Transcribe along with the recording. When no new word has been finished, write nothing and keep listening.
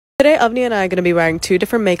Today, Avni and I are going to be wearing two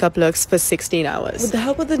different makeup looks for 16 hours. With the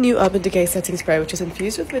help of the new Urban Decay setting spray, which is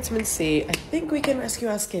infused with vitamin C, I think we can rescue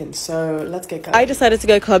our skin. So let's get going. I decided to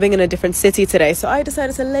go clubbing in a different city today, so I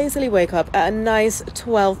decided to lazily wake up at a nice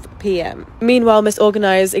 12 p.m. Meanwhile, Miss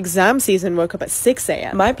Organized exam season woke up at 6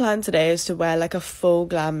 a.m. My plan today is to wear like a full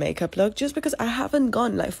glam makeup look, just because I haven't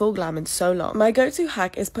gone like full glam in so long. My go-to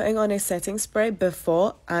hack is putting on a setting spray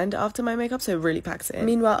before and after my makeup, so it really packs it in.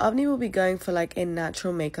 Meanwhile, Avni will be going for like a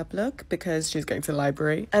natural makeup look because she's going to the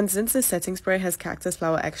library, and since the setting spray has cactus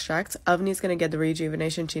flower extract, Avni's going to get the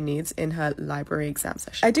rejuvenation she needs in her library exam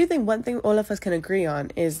session. I do think one thing all of us can agree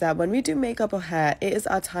on is that when we do makeup or hair, it is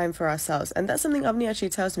our time for ourselves, and that's something Avni actually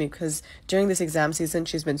tells me because during this exam season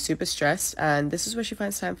she's been super stressed and this is where she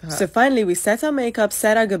finds time for her. So finally we set our makeup,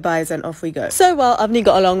 said our goodbyes, and off we go. So while Avni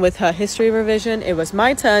got along with her history revision, it was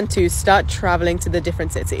my turn to start traveling to the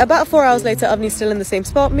different city. About 4 hours later, Avni's still in the same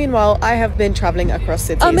spot. Meanwhile, I have been traveling across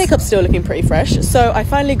cities. Our makeup's still looking pretty fresh, so I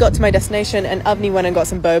finally got to my destination and Avni went and got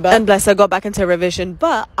some boba, and bless her, got back into revision.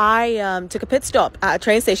 But I took a pit stop at a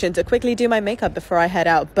train station to quickly do my makeup before I head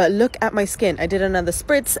out. But look at my skin, I did another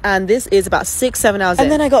spritz and this is about 6-7 hours in.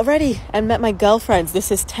 And then I got ready and met my girlfriends.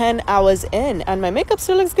 This is 10 hours in and my makeup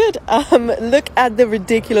still looks good. Look at the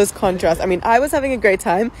ridiculous contrast. I mean, I was having a great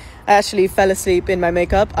time. I actually fell asleep in my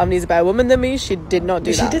makeup. Avni's a better woman than me. She did not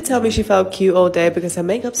do that. She did tell me she felt cute all day because her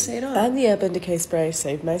makeup stayed on. And the Urban Decay spray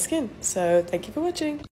saved my skin. So thank you for watching.